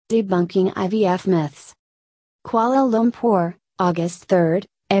Debunking IVF Myths. Kuala Lumpur, August 3.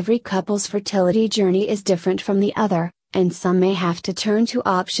 Every couple's fertility journey is different from the other, and some may have to turn to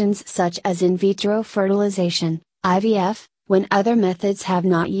options such as in vitro fertilization, IVF, when other methods have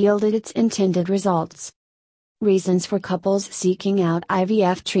not yielded its intended results. Reasons for couples seeking out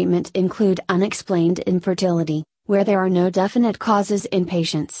IVF treatment include unexplained infertility, where there are no definite causes in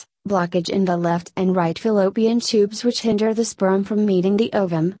patients, blockage in the left and right fallopian tubes which hinder the sperm from meeting the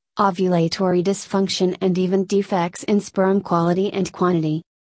ovum, ovulatory dysfunction and even defects in sperm quality and quantity.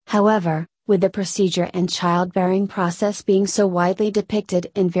 However, with the procedure and childbearing process being so widely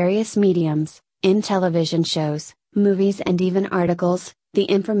depicted in various mediums, in television shows, movies and even articles, the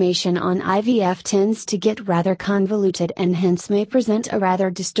information on IVF tends to get rather convoluted and hence may present a rather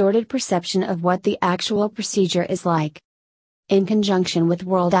distorted perception of what the actual procedure is like. In conjunction with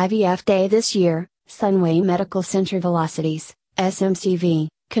World IVF Day this year, Sunway Medical Center Velocities, SMCV,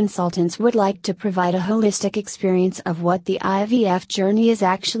 consultants would like to provide a holistic experience of what the IVF journey is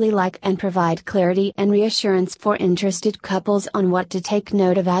actually like and provide clarity and reassurance for interested couples on what to take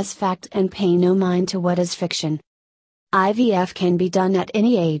note of as fact and pay no mind to what is fiction. IVF can be done at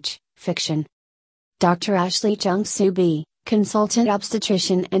any age, fiction. Dr. Ashley Chung Soo B, consultant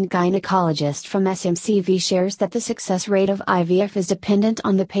obstetrician and gynecologist from SMCV, shares that the success rate of IVF is dependent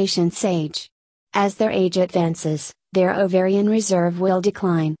on the patient's age. As their age advances, their ovarian reserve will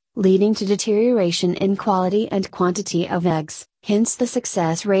decline, leading to deterioration in quality and quantity of eggs, hence the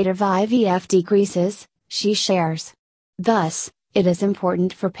success rate of IVF decreases, she shares. Thus, it is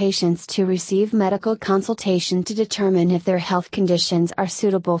important for patients to receive medical consultation to determine if their health conditions are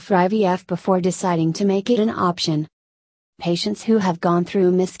suitable for IVF before deciding to make it an option. Patients who have gone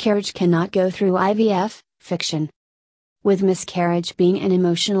through miscarriage cannot go through IVF, fiction. With miscarriage being an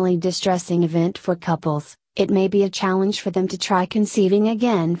emotionally distressing event for couples, it may be a challenge for them to try conceiving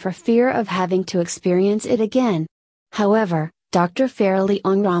again for fear of having to experience it again. However, Dr. Farah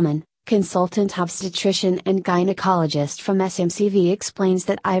Leong Rahman, consultant obstetrician and gynecologist from SMCV, explains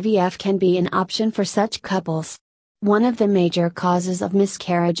that IVF can be an option for such couples. One of the major causes of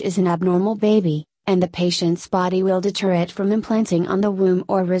miscarriage is an abnormal baby, and the patient's body will deter it from implanting on the womb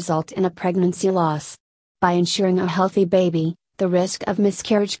or result in a pregnancy loss. By ensuring a healthy baby, the risk of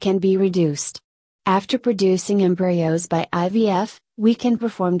miscarriage can be reduced. After producing embryos by IVF, we can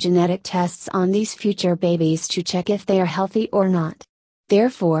perform genetic tests on these future babies to check if they are healthy or not.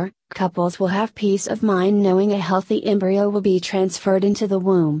 Therefore, couples will have peace of mind knowing a healthy embryo will be transferred into the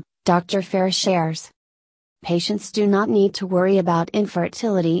womb, Dr. Farah shares. Patients do not need to worry about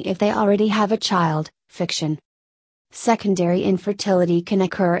infertility if they already have a child, fiction. Secondary infertility can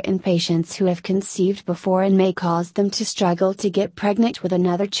occur in patients who have conceived before and may cause them to struggle to get pregnant with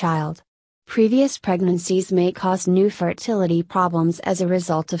another child. Previous pregnancies may cause new fertility problems as a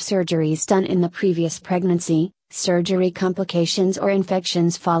result of surgeries done in the previous pregnancy, surgery complications or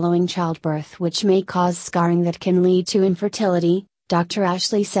infections following childbirth which may cause scarring that can lead to infertility, Dr.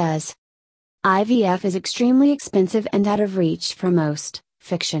 Ashley says. IVF is extremely expensive and out of reach for most,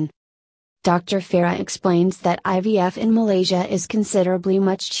 fiction. Dr. Farah explains that IVF in Malaysia is considerably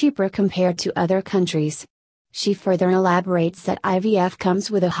much cheaper compared to other countries. She further elaborates that IVF comes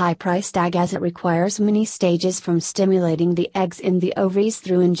with a high price tag as it requires many stages from stimulating the eggs in the ovaries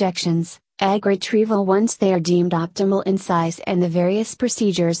through injections, egg retrieval once they are deemed optimal in size, and the various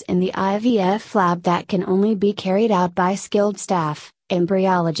procedures in the IVF lab that can only be carried out by skilled staff,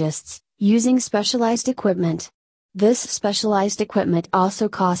 embryologists, using specialized equipment. This specialized equipment also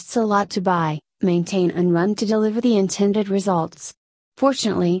costs a lot to buy, maintain and run to deliver the intended results.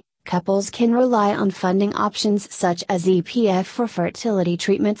 Fortunately, couples can rely on funding options such as EPF for fertility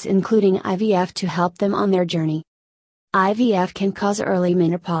treatments including IVF to help them on their journey. IVF can cause early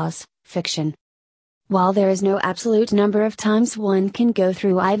menopause, fiction. While there is no absolute number of times one can go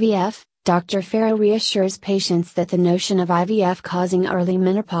through IVF, Dr. Farah reassures patients that the notion of IVF causing early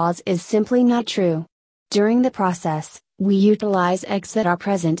menopause is simply not true. During the process, we utilize eggs that are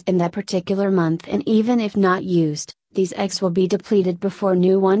present in that particular month, and even if not used, these eggs will be depleted before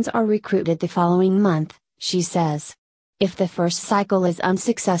new ones are recruited the following month, she says. If the first cycle is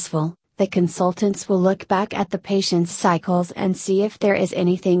unsuccessful, the consultants will look back at the patient's cycles and see if there is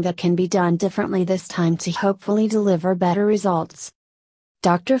anything that can be done differently this time to hopefully deliver better results.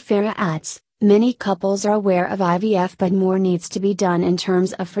 Dr. Farah adds, many couples are aware of IVF, but more needs to be done in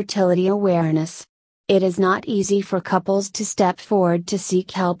terms of fertility awareness. It is not easy for couples to step forward to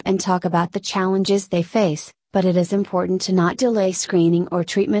seek help and talk about the challenges they face, but it is important to not delay screening or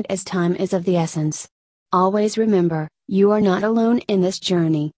treatment as time is of the essence. Always remember, you are not alone in this journey.